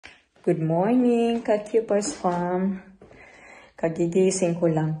Good morning, KUEPPERS fam. Kagigising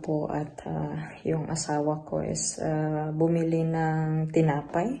ko lang po at yung asawa ko is bumili ng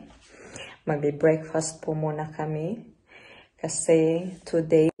tinapay. Magbe-breakfast po muna kami. Kasi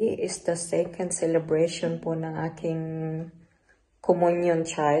today is the second celebration po ng aking communion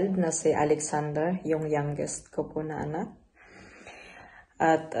child na si Alexander, yung youngest ko po na anak.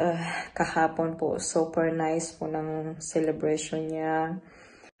 At kahapon po, super nice po ng celebration niya.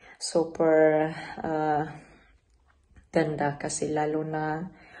 Super ganda kasi lalo na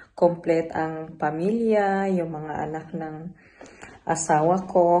complete ang pamilya, yung mga anak ng asawa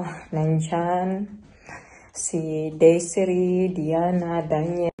ko, nandyan. Si Desiree, Diana,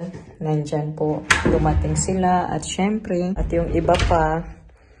 Daniel, nandyan po. Dumating sila at syempre, at yung iba pa,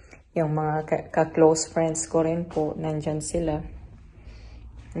 yung mga ka-close friends ko rin po, nandyan sila.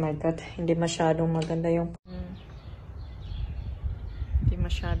 Oh my God, hindi masyadong maganda yung... Hindi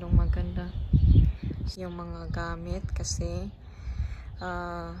masyadong maganda yung mga gamit kasi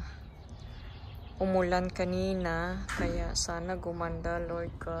umulan kanina, kaya sana gumanda,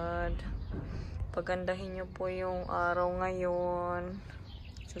 Lord God. Pagandahin niyo po yung araw ngayon.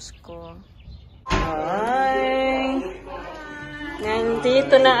 Diyos ko. Ay!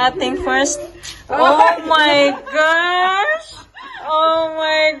 Nandito na ating first. Oh my gosh! Oh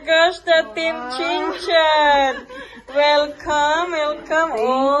my gosh, the Team Chinchan! Welcome, welcome.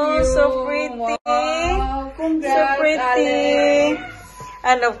 Oh, so pretty. Wow, so pretty. Alex.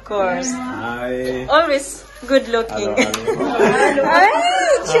 And of course, hi. Always good looking. Hello. Ay,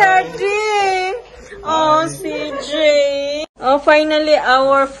 Chadi. Oh, CJ. Oh, finally,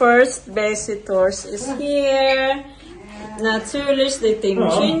 our first visitors is here. Naturally, the Team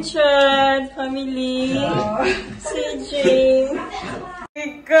Chinchan family. CJ. My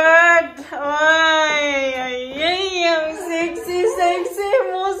God! Ay, ay, ay, ang sexy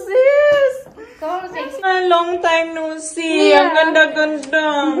mo, sis! Long time no see. Yeah. Ang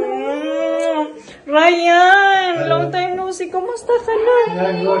ganda-ganda. Ryan, long time no see. Kumusta ka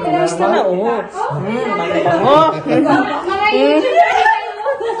na? Kumusta na? Oh. Bango.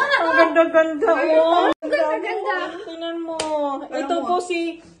 Ang ganda-ganda. Oh. Tingnan mo. Ito po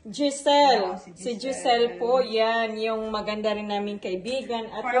si Giselle. Si Giselle po, yan, yung maganda rin namin kaibigan.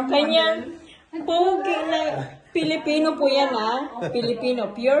 At yung kanyang pogi na Pilipino po yan, ha?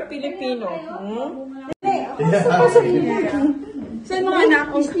 Pilipino, pure Pilipino. Saan mga anak?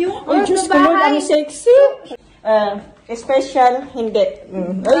 Oh, Diyos ko, Lord, ang sexy. Special, hindi.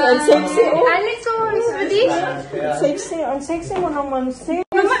 Ay, ang sexy. Alex, oh, is this? Sexy, ang sexy mo naman, sis.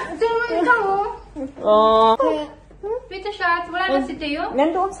 Tingnan ka, oh. Oh. Dito siya. Wala na si Teo?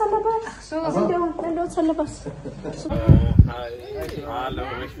 Nandoon sa labas. Nandoon sa labas. Hallo.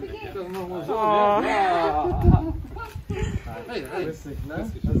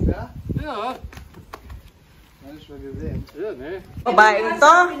 Babaeng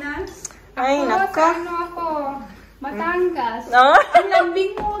to. Ay, nako. Ano ako? Batangas. No? Ang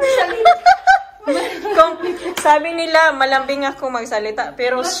lambing mo. Sabi nila, malambing ako magsalita.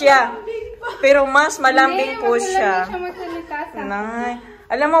 Pero siya. Pero mas malambing po siya. Nay.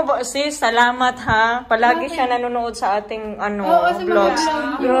 Alam mo ba, sis, salamat ha. Palagi siya nanonood sa ating vlogs.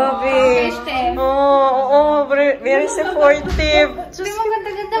 Grabe. Oo, very supportive. Sabi mo,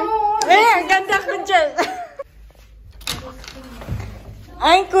 ganda-ganda mo. Ang ganda ko dyan.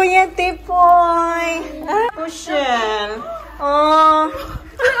 Ay, Kuya Tipoy. Ay, Kushel. Oh.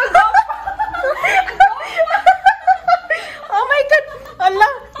 Oh my God. Ala,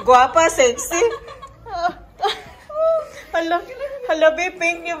 guwapa, sexy. Hala, be,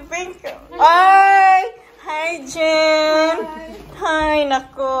 pink. Ay, hi, Jen. Hi,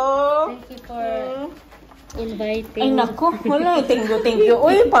 nako. Thank you for inviting. Ay, nako. Wala, thank you.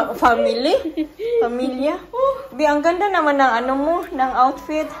 Uy, family. Pamilya. Bi, ang ganda naman ng mo, ng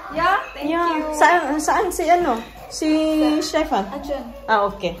outfit. Yeah, thank you. Saan si Si Stefan? Adyan.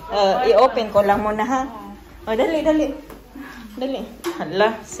 Okay. I-open ko lang muna, ha? Oh, dali.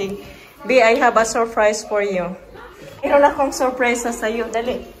 Hala, B, I have a surprise for you. Meron akong surprise sa sa'yo.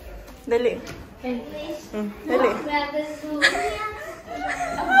 Dali. Dali.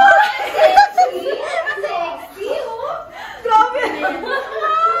 Grabe!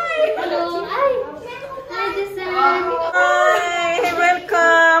 Hello. Hi, Giselle. Hi,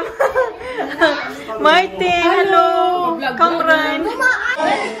 welcome. Martin, hello. Kamran.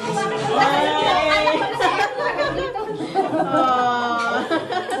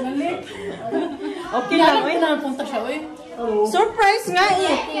 Okay lang, eh. Napunta siya, eh. Surprise nga,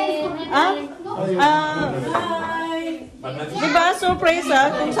 eh. Diba, surprise,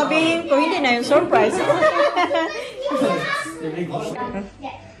 Kung sabihin ko, hindi na yung surprise.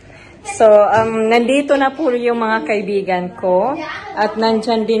 So, nandito na po yung mga kaibigan ko. At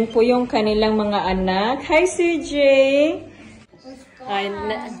nandyan din po yung kanilang mga anak. Hi, CJ! Ay,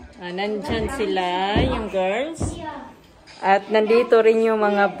 nandyan sila, yung girls. At nandito rin yung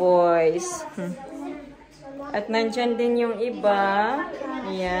mga boys. At nandyan din yung iba.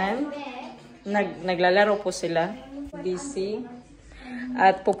 Ayan. Naglalaro po sila. Busy.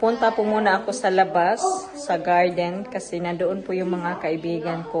 At pupunta po muna ako sa labas, sa garden, kasi nandoon po yung mga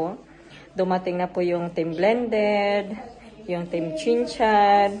kaibigan ko. Dumating na po yung Team Blended, yung Team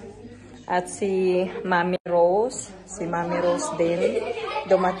Chinchad, at si Mami Rose. Si Mami Rose din,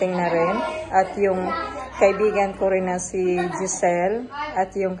 dumating na rin. At yung kaibigan ko rin na si Giselle,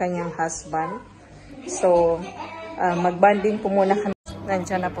 at yung kanyang husband. So, magbanding po muna kami.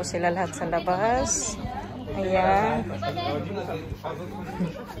 Nandiyan na po sila lahat sa labas. Ayan.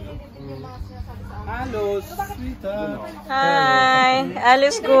 Hallo, sweetheart. Hi,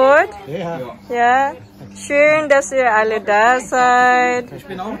 alles gut? Ja. Ja. Schön, dass ihr alle da seid. Ich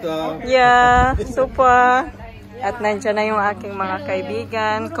bin auch da. Ja, super. At nandiyan na yung aking mga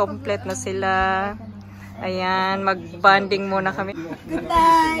kaibigan. Complete na sila. Ayan, mag-bonding muna kami. Good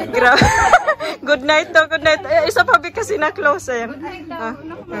night. Good night to, good night. Isa pa bi kasi na-close eh.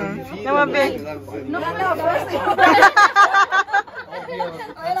 Namabi. Good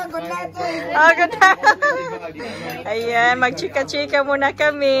night. Good night. Ayan, magchika-chika muna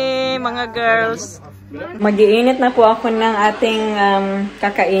kami, mga girls. Mag-iinit na po ako ng ating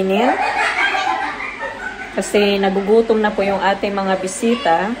kakainin. Kasi nagugutom na po yung ating mga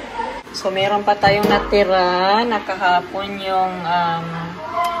bisita. So, meron pa tayong natira. Nakahapon yung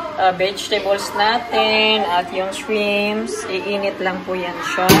vegetables natin at yung shrimps. Iinit lang po yan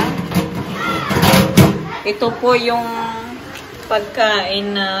siya. Ito po yung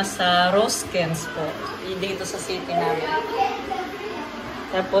pagkain na sa Roskens po. Dito sa city namin.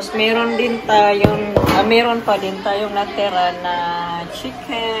 Tapos, meron pa din tayong natira na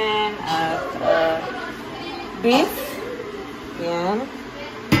chicken at beef. Yan.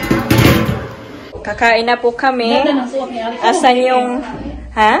 Kakain na po kami. Asan yung...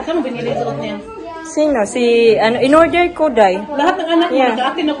 Ha? Saan mo binili suot niya? Sino? Si... in-order ko, Day. Lahat ng anak mo, Yeah.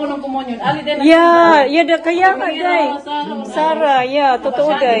 nag-atin ako ng kumonyon. Ali din. Kaya nga, Day. Sarah, totoo,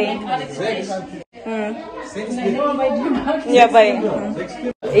 Day. Yeah, bye.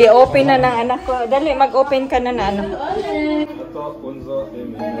 I-open na ng anak ko. Dali, mag-open ka na anak ko.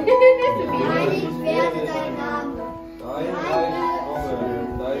 Heilig werde dein Name.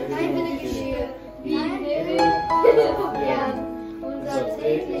 Dein Wille geschehe, wie im Himmel, auf Erden. Unser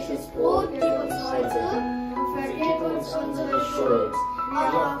tägliches Brot gib uns heute und vergib uns unsere Schuld.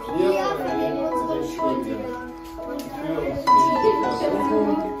 Auch wir vergeben unseren Schuldigern. Und führe uns nicht in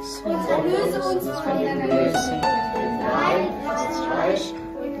Versuchung, und erlöse uns von der Bösen. Dein ist das Reich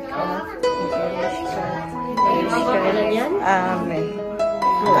und Kraft und Herrlichkeit. Amen.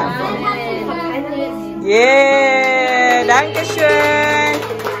 Yeah, danke schön.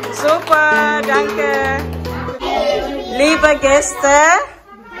 Super, danke. Liebe Gäste,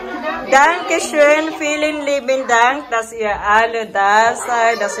 danke schön, vielen lieben Dank, dass ihr alle da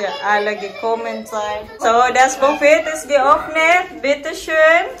seid, dass ihr alle gekommen seid. So, das Buffet ist geöffnet,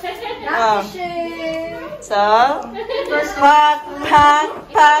 bitteschön. So, pack.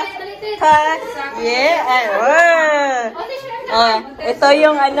 Yeah, ito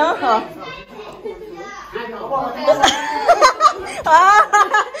yung ano,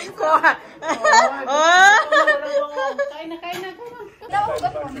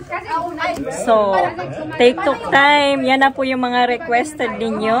 So, TikTok time. Yan na po yung mga requested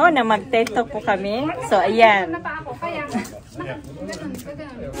ninyo na mag-TikTok po kami. So, ayan.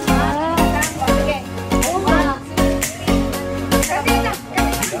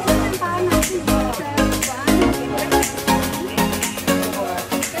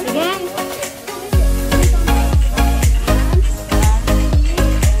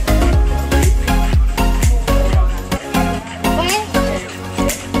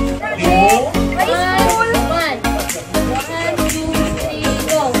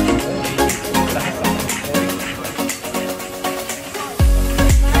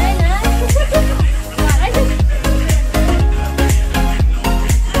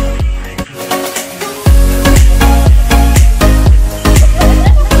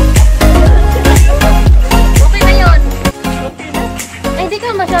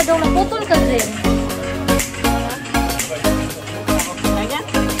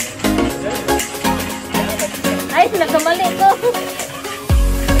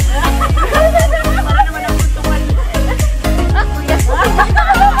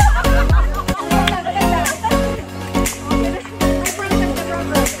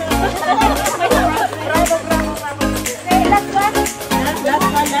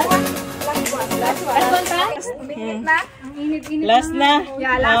 Last na.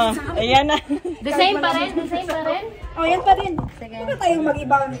 Oh, ayan na. The same pa rin? The same pa rin? Oh, yan pa rin. Sige. Huwag tayong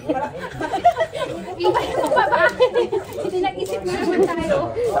mag-ibang. Hindi nag-isip na naman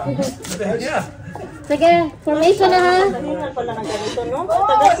tayo. Sige, formation na ha.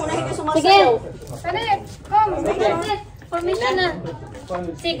 Sige. Formation na.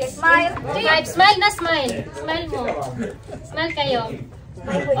 Sige, smile. Smile na smile. Smile mo. Smile kayo.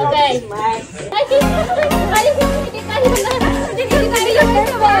 Okay. Ay, hindi tayo na. Hindi yung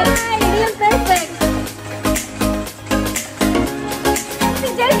perfect. Hindi yung perfect. Si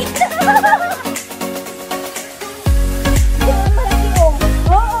Jerry.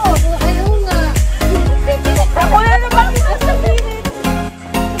 Ayaw nga. Ako na naman ito sa pilit.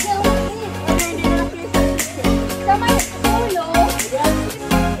 Sama yung ulo.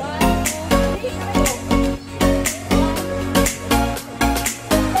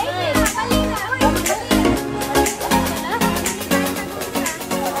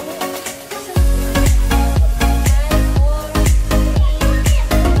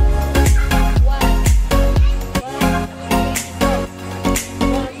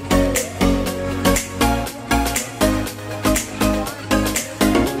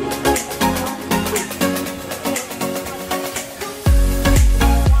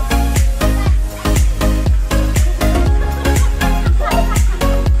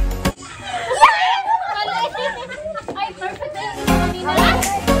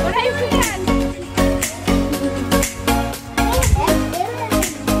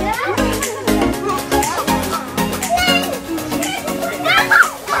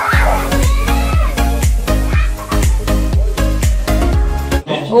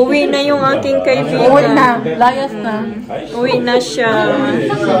 Uwi na yung aking kaibigan. Uwi na. Layas na. Uwi na siya.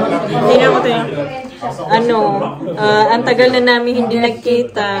 Tingnan mo to yun. Ano, ang tagal na namin hindi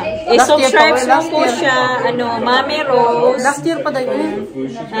nagkita. Subscribe mo po siya. Ano, Mami Rose. Last year pa tayo.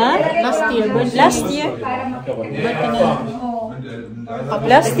 Ha? Last year. Last year?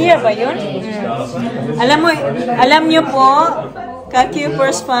 Last year ba yun? Alam niyo po,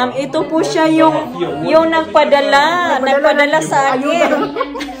 KUEPPERS fam, ito po siya yung nagpadala sa akin.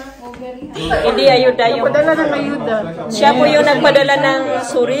 Hindi ayuda yung... Padala ng ayuda. Siya po yung nagpadala ng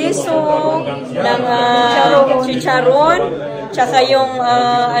suriso, ng chicharon, tsaka yung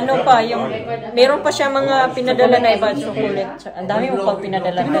ano pa, yung meron pa siya mga pinadala na iba chocolate. Ang dami mo pang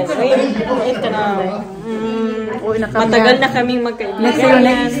pinadala guys. Wait, ito na. Matagal na kaming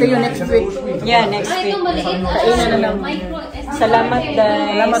magkaibigan. See you next week. Yeah, next week. Kainan na lang. Salamat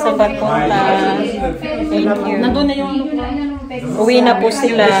dahil sa pagpunta. Thank you. Nandun na yung Uwi na po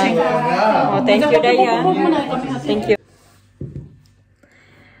sila. Oh, thank you, Daya. Thank you.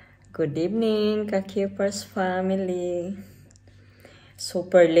 Good evening, KUEPPERS family.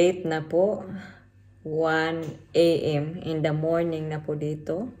 Super late na po. 1 AM in the morning na po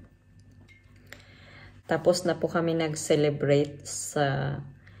dito. Tapos na po kami nag-celebrate sa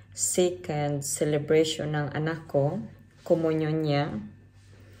second celebration ng anak ko. Komunyon niya.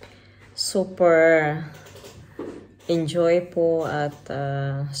 Super enjoy po at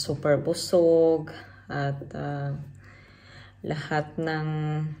super busog at lahat ng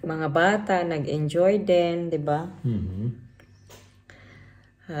mga bata nag-enjoy din, 'di ba?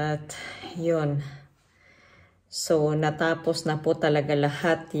 At 'yun. So natapos na po talaga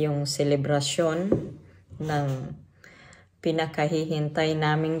lahat yung selebrasyon ng pinakahihintay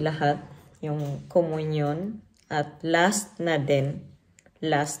naming lahat, yung komunyon, at last na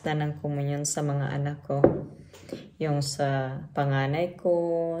ng komunyon sa mga anak ko. Yung sa panganay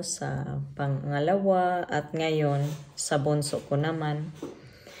ko, sa pangalawa, at ngayon sa bunso ko naman.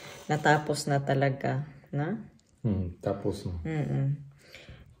 Natapos na talaga, na? Tapos na.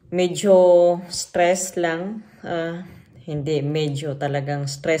 Medyo stress lang. Hindi, medyo talagang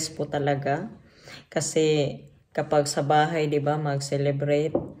stress po talaga. Kasi kapag sa bahay, di ba,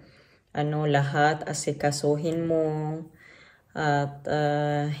 mag-celebrate, lahat asikasuhin mo. At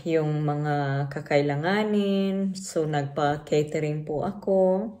yung mga kakailanganin. So, nagpa-catering po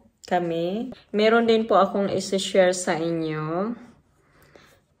kami. Meron din po akong isi-share sa inyo.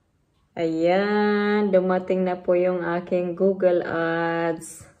 Ayan, dumating na po yung aking Google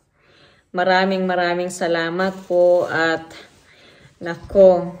Ads. Maraming salamat po at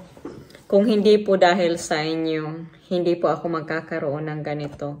nako, kung hindi po dahil sa inyo, hindi po ako magkakaroon ng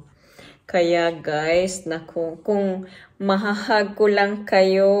ganito. Kaya guys, naku, kung mahahag ko lang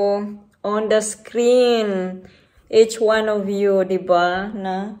kayo on the screen, each one of you, diba?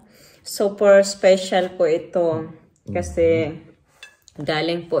 Na super special po ito. Kasi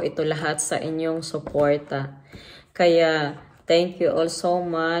Galing po ito lahat sa inyong suporta. Kaya, thank you all so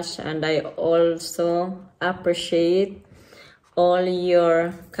much, and I also appreciate all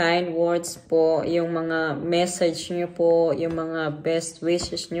your kind words po, yung mga message nyo po, yung mga best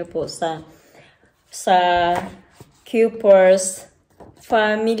wishes nyo po sa KUEPPERS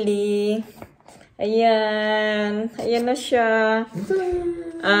family. Ayan na siya.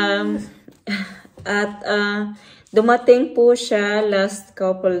 Dumating po siya last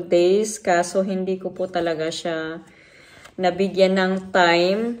couple days, kaso hindi ko po talaga siya nabigyan ng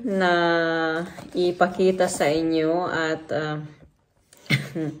time na ipakita sa inyo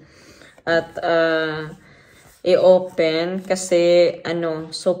at i-open kasi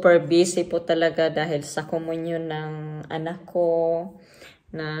super busy po talaga dahil sa komunyon ng anak ko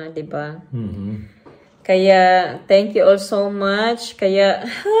na, 'di ba? Kaya thank you all so much. Kaya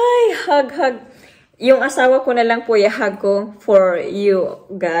hug. Yung asawa ko na lang po i-hug ko for you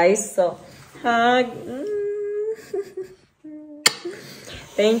guys. So, hug.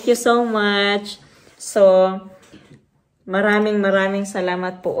 Thank you so much. So, maraming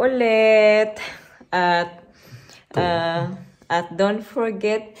salamat po ulit. At don't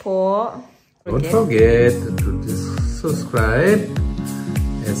forget po. Don't forget to subscribe.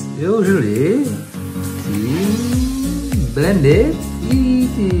 As usually, blended.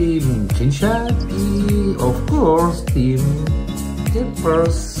 Team Chinchat, of course, Team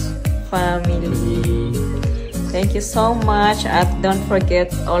KUEPPERS family. Thank you so much, and don't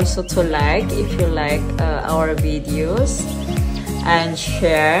forget also to like if you like our videos, and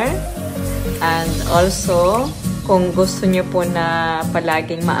share, and also kung gusto nyo po na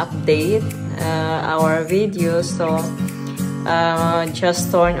palaging ma-update our videos, so just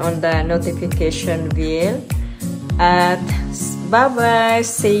turn on the notification bell. At bye-bye.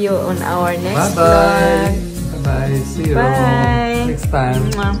 See you on our next vlog. Bye-bye. See you Bye. next time.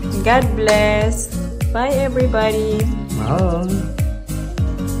 God bless. Bye, everybody. Bye.